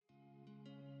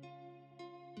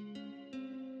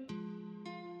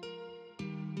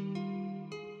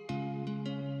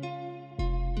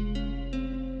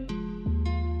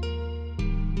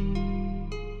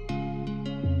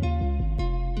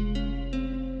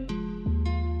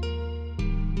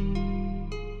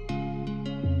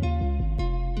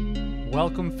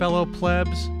Welcome, fellow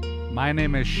plebs. My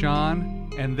name is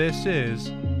Sean, and this is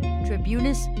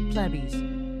Tribunus Plebis.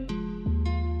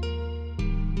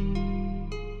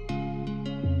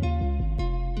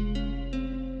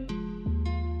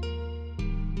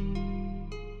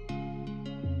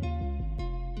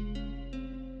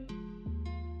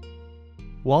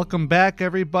 Welcome back,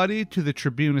 everybody, to the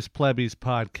Tribunus Plebis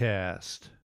podcast.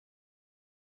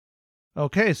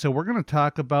 Okay, so we're going to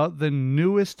talk about the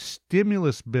newest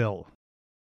stimulus bill.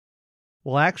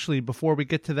 Well, actually, before we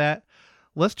get to that,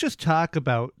 let's just talk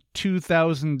about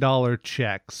 $2,000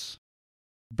 checks.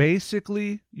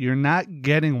 Basically, you're not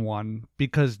getting one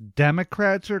because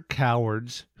Democrats are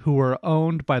cowards who are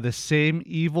owned by the same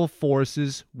evil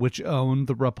forces which own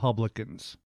the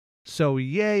Republicans. So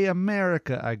yay,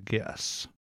 America, I guess.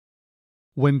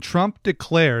 When Trump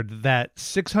declared that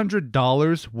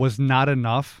 $600 was not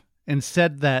enough and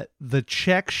said that the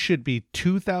check should be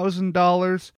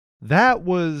 $2,000, that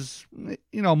was,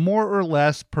 more or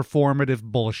less performative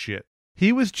bullshit.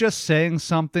 He was just saying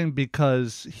something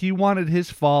because he wanted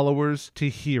his followers to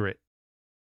hear it.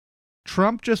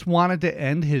 Trump just wanted to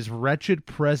end his wretched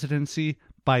presidency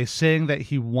by saying that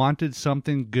he wanted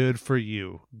something good for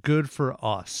you, good for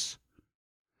us.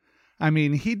 I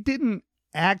mean, he didn't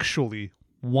actually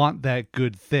want that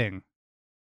good thing.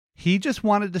 He just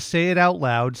wanted to say it out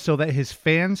loud so that his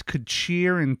fans could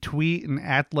cheer and tweet and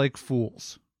act like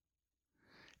fools.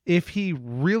 If he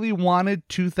really wanted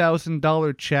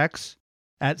 $2,000 checks,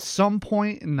 at some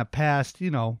point in the past,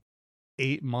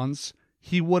 8 months,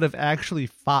 he would have actually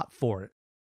fought for it.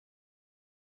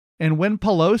 And when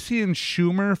Pelosi and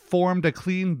Schumer formed a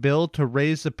clean bill to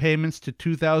raise the payments to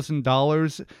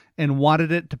 $2,000 and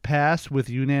wanted it to pass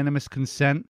with unanimous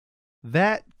consent,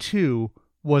 that too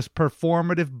was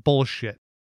performative bullshit.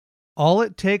 All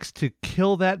it takes to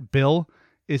kill that bill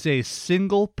is a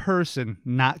single person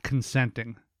not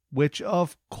consenting, which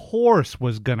of course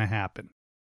was going to happen.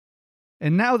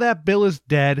 And now that bill is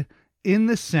dead in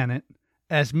the Senate,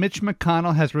 as Mitch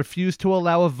McConnell has refused to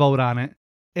allow a vote on it,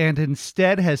 and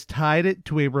instead has tied it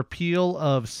to a repeal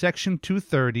of Section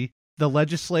 230, the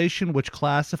legislation which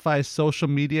classifies social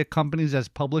media companies as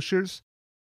publishers,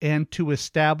 and to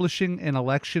establishing an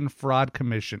election fraud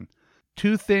commission,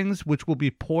 two things which will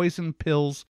be poison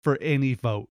pills for any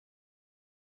vote.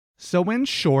 So in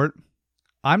short,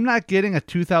 I'm not getting a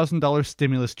 $2,000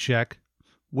 stimulus check,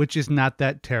 which is not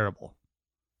that terrible.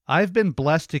 I've been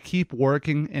blessed to keep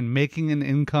working and making an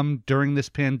income during this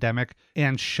pandemic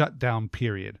and shutdown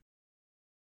period.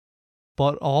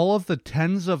 But all of the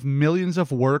tens of millions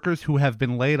of workers who have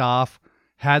been laid off,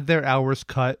 had their hours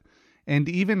cut, and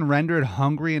even rendered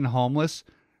hungry and homeless,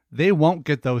 they won't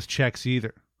get those checks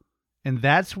either. And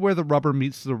that's where the rubber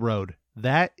meets the road.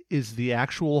 That is the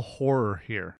actual horror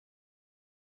here.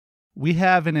 We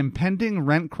have an impending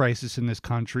rent crisis in this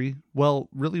country. Well,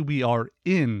 really, we are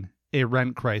in a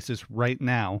rent crisis right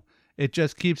now. It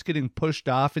just keeps getting pushed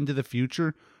off into the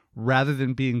future rather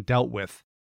than being dealt with.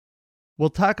 We'll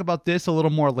talk about this a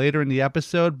little more later in the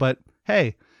episode, but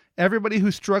hey, everybody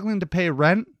who's struggling to pay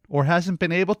rent or hasn't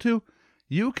been able to,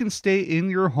 you can stay in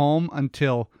your home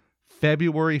until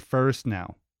February 1st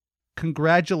now.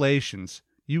 Congratulations,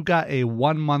 you got a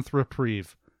 1-month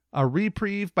reprieve. A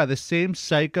reprieve by the same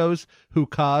psychos who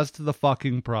caused the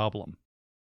fucking problem.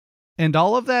 And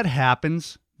all of that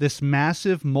happens, this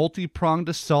massive multi-pronged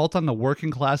assault on the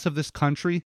working class of this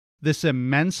country, this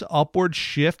immense upward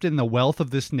shift in the wealth of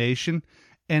this nation,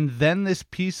 and then this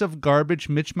piece of garbage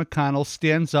Mitch McConnell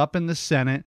stands up in the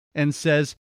Senate and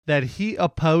says that he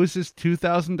opposes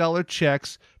 $2,000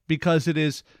 checks because it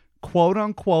is,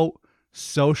 quote-unquote,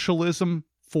 socialism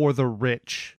for the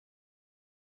rich.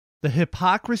 The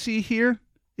hypocrisy here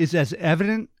is as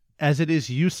evident as it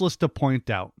is useless to point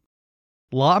out.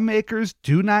 Lawmakers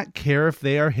do not care if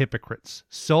they are hypocrites,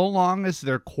 so long as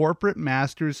their corporate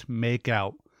masters make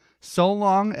out, so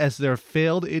long as their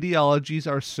failed ideologies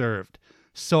are served,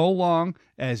 so long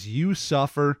as you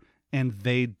suffer and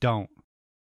they don't.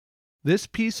 This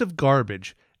piece of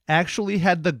garbage actually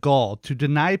had the gall to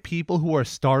deny people who are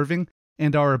starving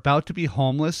and are about to be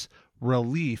homeless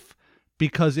relief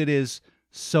because it is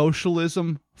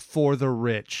socialism for the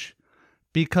rich.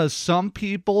 Because some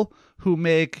people who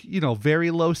make,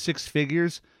 very low six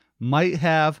figures might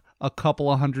have a couple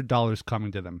of $100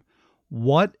 coming to them.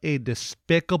 What a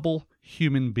despicable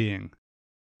human being.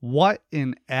 What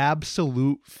an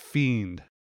absolute fiend.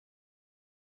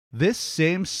 This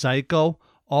same psycho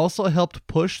also helped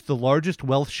push the largest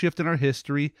wealth shift in our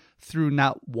history through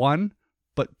not one,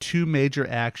 but two major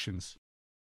actions.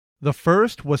 The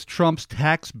first was Trump's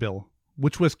tax bill,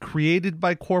 which was created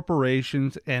by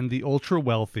corporations and the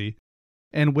ultra-wealthy,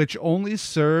 and which only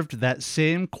served that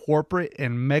same corporate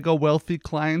and mega wealthy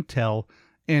clientele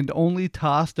and only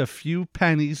tossed a few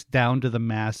pennies down to the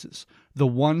masses, the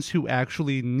ones who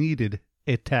actually needed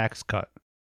a tax cut.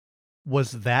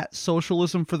 Was that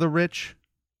socialism for the rich?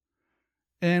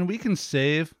 And we can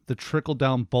save the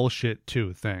trickle-down bullshit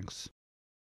too, thanks.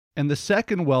 And the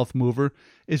second wealth mover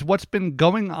is what's been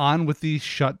going on with these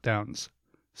shutdowns.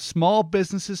 Small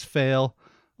businesses fail,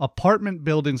 apartment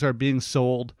buildings are being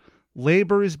sold,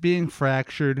 labor is being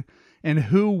fractured, and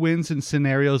who wins in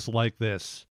scenarios like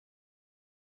this?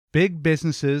 Big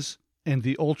businesses and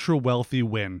the ultra-wealthy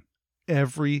win.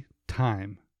 Every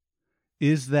time.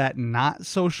 Is that not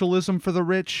socialism for the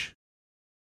rich?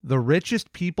 The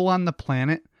richest people on the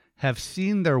planet have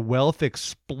seen their wealth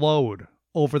explode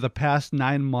over the past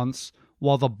 9 months,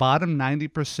 while the bottom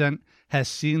 90% has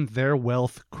seen their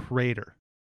wealth crater.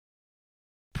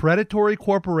 Predatory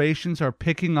corporations are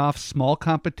picking off small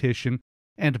competition,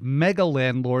 and mega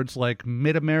landlords like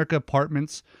Mid-America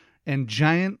Apartments and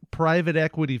giant private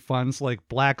equity funds like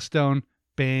Blackstone,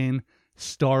 Bain,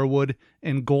 Starwood,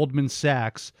 and Goldman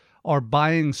Sachs are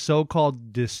buying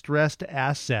so-called distressed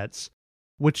assets,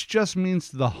 which just means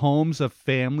the homes of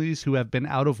families who have been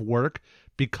out of work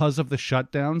because of the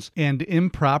shutdowns and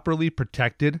improperly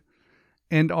protected,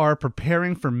 and are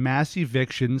preparing for mass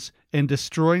evictions and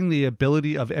destroying the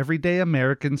ability of everyday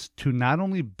Americans to not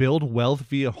only build wealth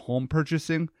via home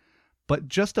purchasing, but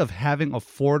just of having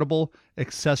affordable,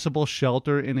 accessible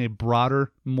shelter in a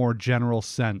broader, more general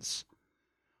sense.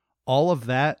 All of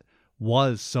that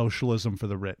was socialism for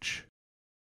the rich.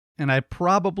 And I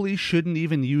probably shouldn't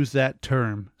even use that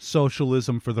term,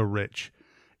 socialism for the rich.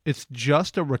 It's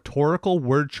just a rhetorical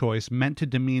word choice meant to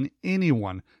demean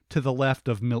anyone to the left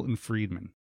of Milton Friedman.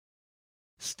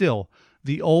 Still,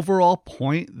 the overall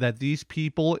point that these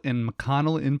people, and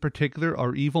McConnell in particular,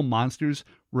 are evil monsters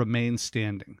remains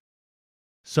standing.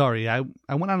 Sorry, I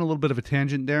went on a little bit of a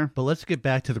tangent there, but let's get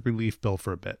back to the relief bill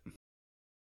for a bit.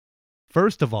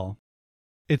 First of all,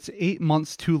 it's 8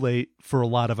 months too late for a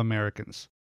lot of Americans.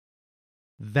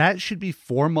 That should be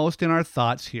foremost in our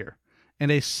thoughts here,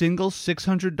 and a single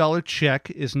 $600 check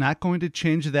is not going to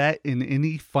change that in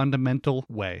any fundamental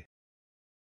way.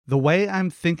 The way I'm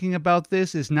thinking about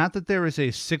this is not that there is a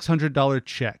 $600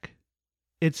 check.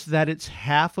 It's that it's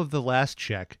half of the last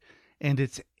check, and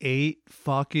it's 8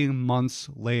 fucking months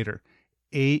later.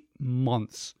 8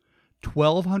 months.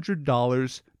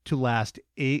 $1,200 to last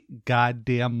 8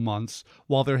 goddamn months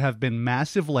while there have been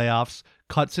massive layoffs,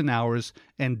 cuts in hours,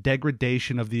 and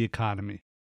degradation of the economy.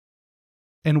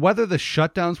 And whether the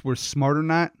shutdowns were smart or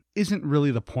not isn't really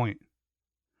the point.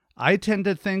 I tend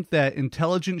to think that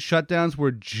intelligent shutdowns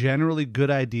were generally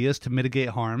good ideas to mitigate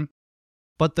harm,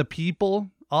 but the people,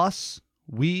 us,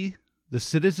 we, the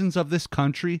citizens of this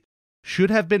country, should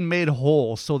have been made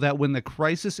whole so that when the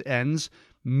crisis ends,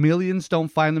 millions don't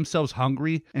find themselves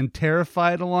hungry and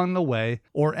terrified along the way,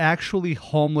 or actually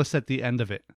homeless at the end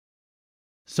of it.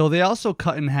 So they also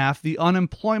cut in half the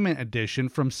unemployment edition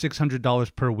from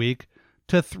 $600 per week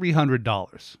to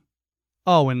 $300.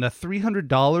 Oh, and the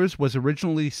 $300 was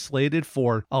originally slated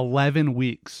for 11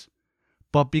 weeks.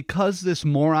 But because this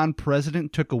moron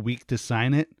president took a week to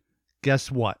sign it,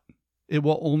 guess what? It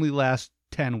will only last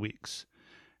 10 weeks.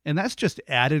 And that's just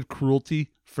added cruelty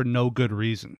for no good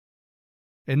reason.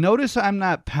 And notice I'm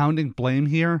not pounding blame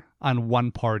here on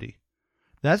one party.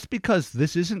 That's because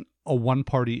this isn't a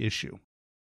one-party issue.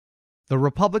 The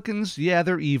Republicans, yeah,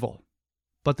 they're evil.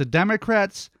 But the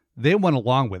Democrats, they went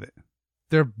along with it.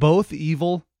 They're both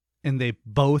evil, and they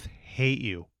both hate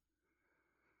you.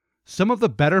 Some of the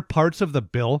better parts of the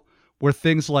bill were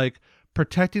things like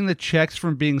protecting the checks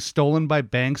from being stolen by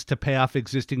banks to pay off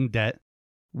existing debt,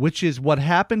 which is what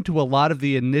happened to a lot of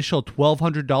the initial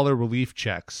 $1,200 relief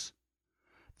checks.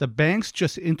 The banks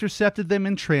just intercepted them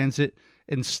in transit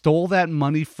and stole that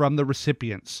money from the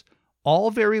recipients.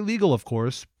 All very legal, of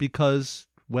course, because,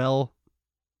 well,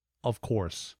 of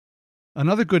course.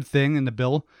 Another good thing in the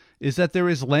bill is that there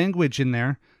is language in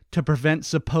there to prevent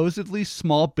supposedly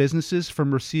small businesses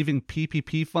from receiving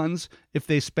PPP funds if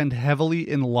they spend heavily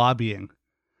in lobbying.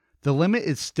 The limit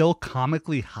is still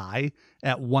comically high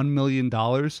at $1 million,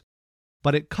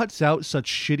 but it cuts out such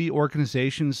shitty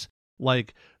organizations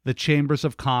like the Chambers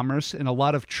of Commerce and a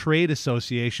lot of trade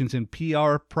associations and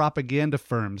PR propaganda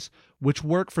firms, which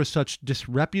work for such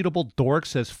disreputable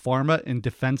dorks as pharma and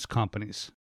defense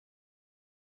companies.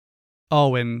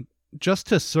 Oh, and just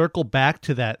to circle back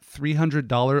to that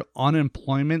 $300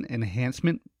 unemployment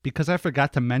enhancement, because I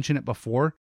forgot to mention it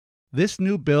before, this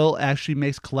new bill actually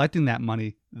makes collecting that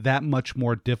money that much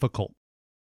more difficult.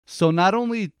 So not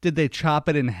only did they chop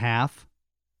it in half,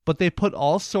 but they put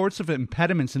all sorts of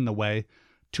impediments in the way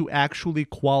to actually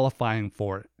qualifying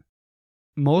for it.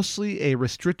 Mostly a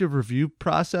restrictive review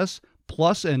process,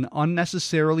 plus an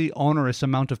unnecessarily onerous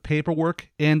amount of paperwork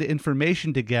and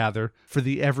information to gather for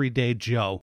the everyday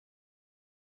Joe.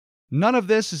 None of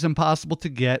this is impossible to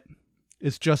get,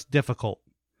 it's just difficult.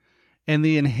 And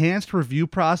the enhanced review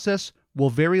process will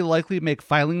very likely make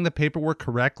filing the paperwork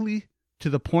correctly to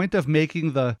the point of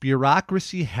making the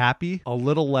bureaucracy happy a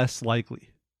little less likely.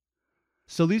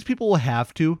 So these people will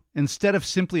have to, instead of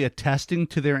simply attesting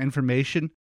to their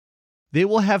information, they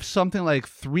will have something like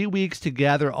 3 weeks to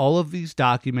gather all of these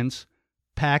documents,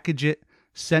 package it,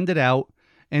 send it out,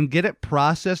 and get it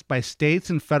processed by states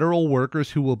and federal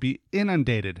workers who will be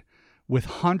inundated with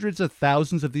hundreds of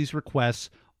thousands of these requests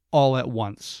all at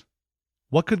once.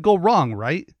 What could go wrong,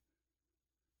 right?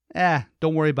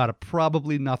 Don't worry about it.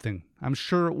 Probably nothing. I'm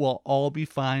sure it will all be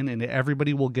fine and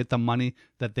everybody will get the money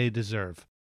that they deserve.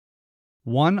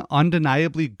 One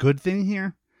undeniably good thing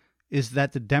here is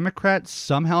that the Democrats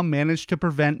somehow managed to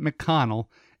prevent McConnell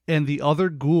and the other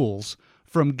ghouls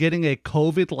from getting a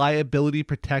COVID liability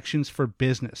protections for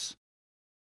business.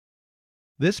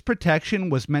 This protection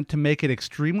was meant to make it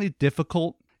extremely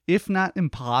difficult, if not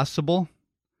impossible.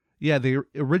 Yeah, they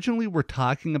originally were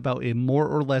talking about a more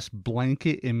or less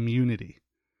blanket immunity.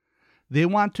 They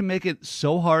want to make it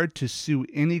so hard to sue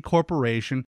any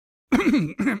corporation,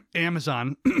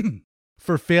 Amazon,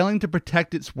 for failing to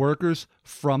protect its workers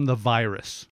from the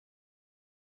virus.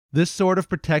 This sort of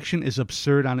protection is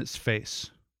absurd on its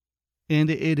face, and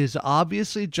it is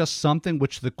obviously just something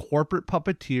which the corporate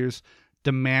puppeteers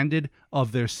demanded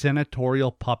of their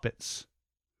senatorial puppets.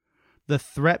 The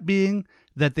threat being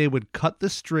that they would cut the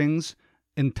strings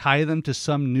and tie them to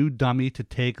some new dummy to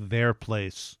take their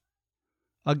place.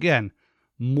 Again,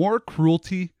 more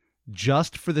cruelty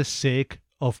just for the sake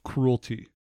of cruelty.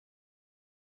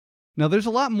 Now, there's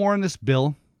a lot more in this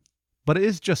bill, but it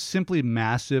is just simply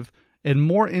massive, and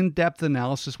more in-depth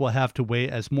analysis will have to wait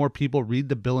as more people read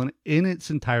the bill in its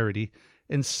entirety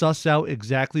and suss out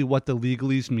exactly what the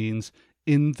legalese means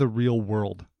in the real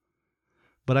world.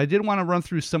 But I did want to run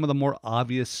through some of the more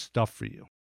obvious stuff for you.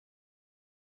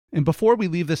 And before we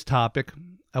leave this topic,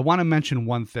 I want to mention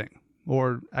one thing,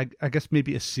 or I guess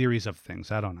maybe a series of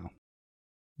things, I don't know.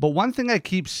 But one thing I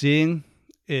keep seeing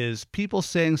is people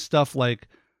saying stuff like,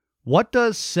 what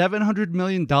does $700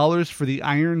 million for the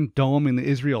Iron Dome in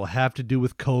Israel have to do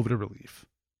with COVID relief?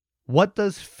 What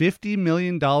does $50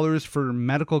 million for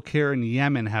medical care in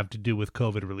Yemen have to do with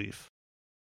COVID relief?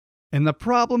 And the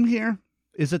problem here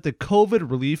is that the COVID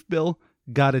relief bill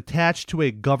got attached to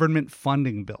a government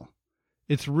funding bill.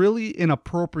 It's really an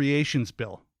appropriations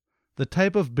bill, the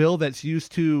type of bill that's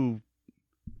used to,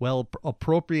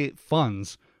 appropriate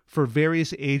funds for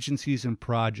various agencies and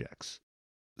projects.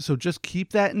 So just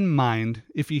keep that in mind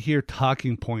if you hear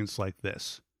talking points like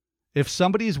this. If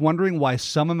somebody is wondering why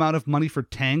some amount of money for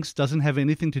tanks doesn't have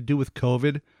anything to do with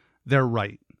COVID, they're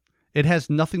right. It has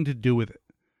nothing to do with it.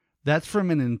 That's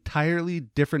from an entirely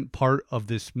different part of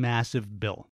this massive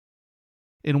bill.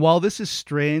 And while this is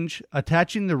strange,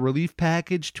 attaching the relief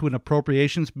package to an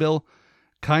appropriations bill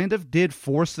kind of did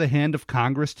force the hand of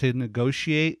Congress to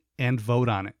negotiate and vote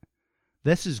on it.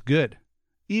 This is good,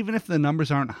 even if the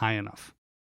numbers aren't high enough.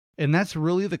 And that's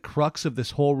really the crux of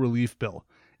this whole relief bill.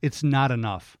 It's not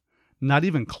enough. Not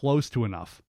even close to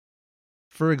enough.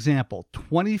 For example,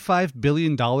 $25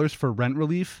 billion for rent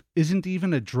relief isn't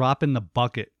even a drop in the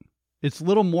bucket. It's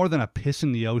little more than a piss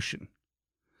in the ocean.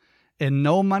 And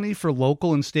no money for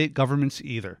local and state governments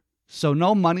either. So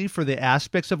no money for the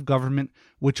aspects of government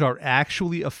which are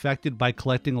actually affected by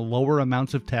collecting lower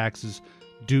amounts of taxes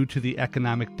due to the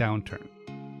economic downturn.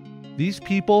 These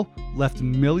people left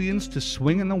millions to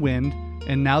swing in the wind,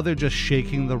 and now they're just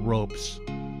shaking the ropes.